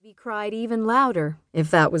cried even louder,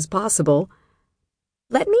 if that was possible.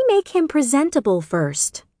 "Let me make him presentable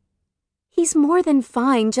first." "He's more than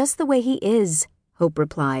fine just the way he is," Hope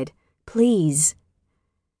replied. "Please."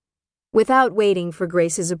 Without waiting for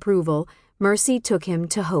Grace's approval, Mercy took him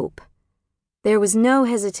to Hope. There was no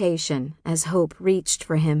hesitation as Hope reached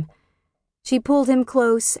for him. She pulled him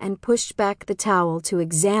close and pushed back the towel to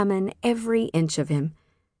examine every inch of him.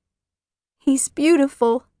 "He's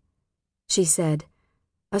beautiful," she said,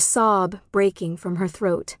 a sob breaking from her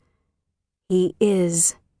throat. "He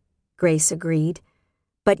is," Grace agreed,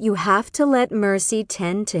 "but you have to let Mercy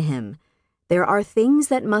tend to him. There are things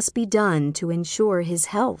that must be done to ensure his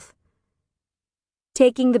health."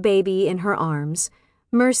 Taking the baby in her arms,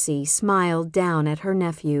 Mercy smiled down at her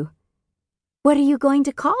nephew. "What are you going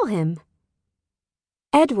to call him?"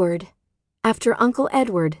 "Edward, after Uncle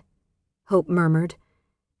Edward," Hope murmured,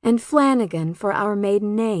 "and Flanagan for our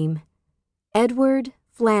maiden name. Edward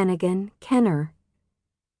Flanagan Kenner."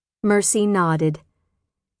 Mercy nodded.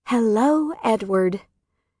 "Hello, Edward."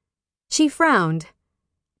 She frowned.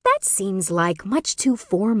 "That seems like much too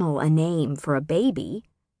formal a name for a baby.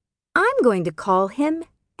 I'm going to call him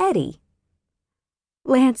Eddie."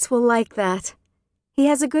 "Lance will like that. He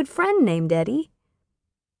has a good friend named Eddie."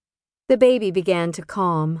 The baby began to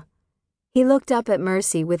calm. He looked up at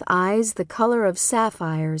Mercy with eyes the color of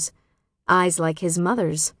sapphires, eyes like his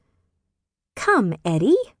mother's. "Come,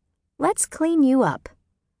 Eddie, let's clean you up."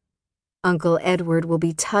 "Uncle Edward will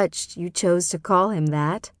be touched you chose to call him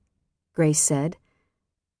that," Grace said.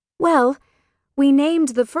 "Well, we named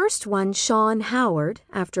the first one Sean Howard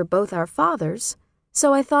after both our fathers,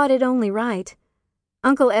 so I thought it only right.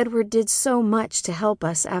 Uncle Edward did so much to help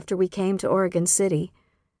us after we came to Oregon City,"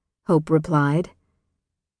 Hope replied.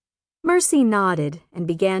 Mercy nodded and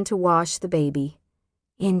began to wash the baby.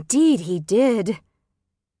 "Indeed he did."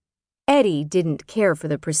 Eddie didn't care for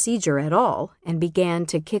the procedure at all and began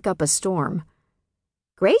to kick up a storm.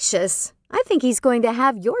 "Gracious, I think he's going to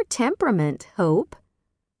have your temperament, Hope."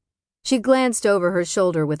 She glanced over her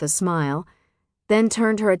shoulder with a smile, then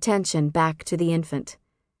turned her attention back to the infant.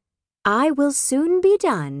 "I will soon be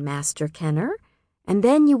done, Master Kenner, and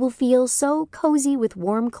then you will feel so cozy with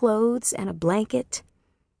warm clothes and a blanket."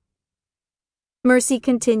 Mercy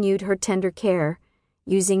continued her tender care,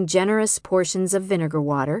 using generous portions of vinegar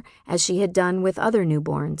water as she had done with other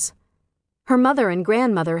newborns. Her mother and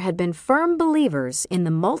grandmother had been firm believers in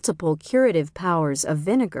the multiple curative powers of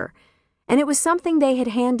vinegar, and it was something they had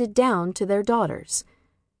handed down to their daughters.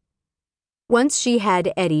 Once she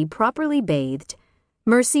had Eddie properly bathed,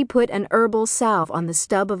 Mercy put an herbal salve on the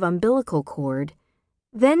stub of umbilical cord,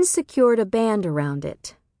 then secured a band around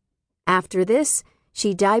it. After this,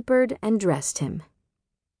 she diapered and dressed him.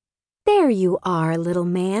 "There you are, little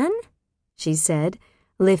man," she said,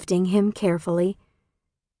 lifting him carefully.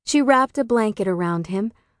 She wrapped a blanket around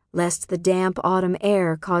him, lest the damp autumn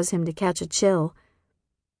air cause him to catch a chill.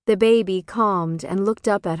 The baby calmed and looked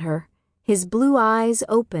up at her, his blue eyes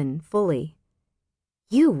open fully.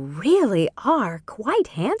 "You really are quite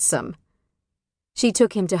handsome." She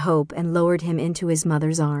took him to Hope and lowered him into his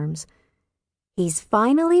mother's arms. "He's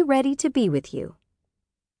finally ready to be with you."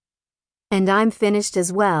 "And I'm finished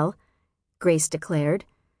as well," Grace declared,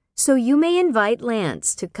 "so you may invite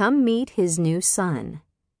Lance to come meet his new son."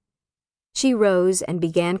 She rose and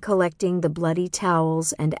began collecting the bloody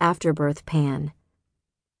towels and afterbirth pan.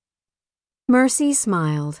 Mercy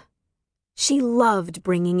smiled. She loved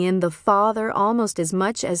bringing in the father almost as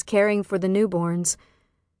much as caring for the newborns.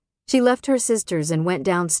 She left her sisters and went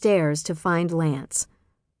downstairs to find Lance.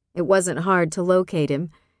 It wasn't hard to locate him.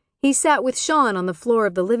 He sat with Sean on the floor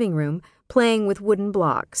of the living room, playing with wooden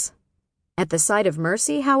blocks. At the sight of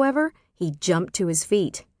Mercy, however, he jumped to his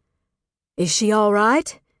feet. "Is she all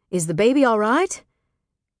right? Is the baby all right?"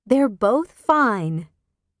 "They're both fine."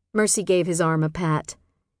 Mercy gave his arm a pat.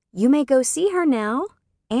 "You may go see her now,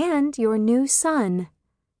 and your new son."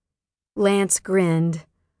 Lance grinned.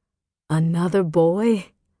 "Another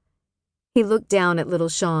boy?" He looked down at little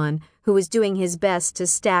Sean, who was doing his best to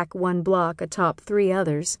stack one block atop 3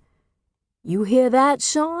 others. "You hear that,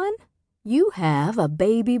 Sean? You have a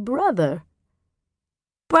baby brother."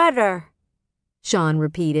 "Brother," Sean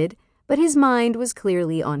repeated, but his mind was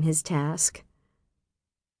clearly on his task.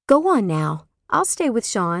 "Go on now. I'll stay with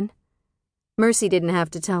Sean." Mercy didn't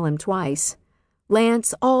have to tell him twice.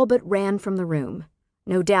 Lance all but ran from the room.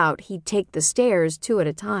 No doubt he'd take the stairs 2 at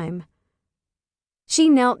a time. She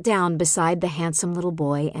knelt down beside the handsome little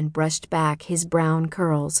boy and brushed back his brown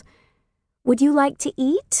curls. "Would you like to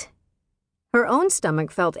eat?" Her own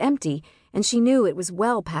stomach felt empty, and she knew it was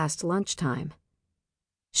well past lunchtime.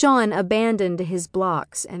 Sean abandoned his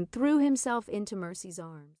blocks and threw himself into Mercy's arms.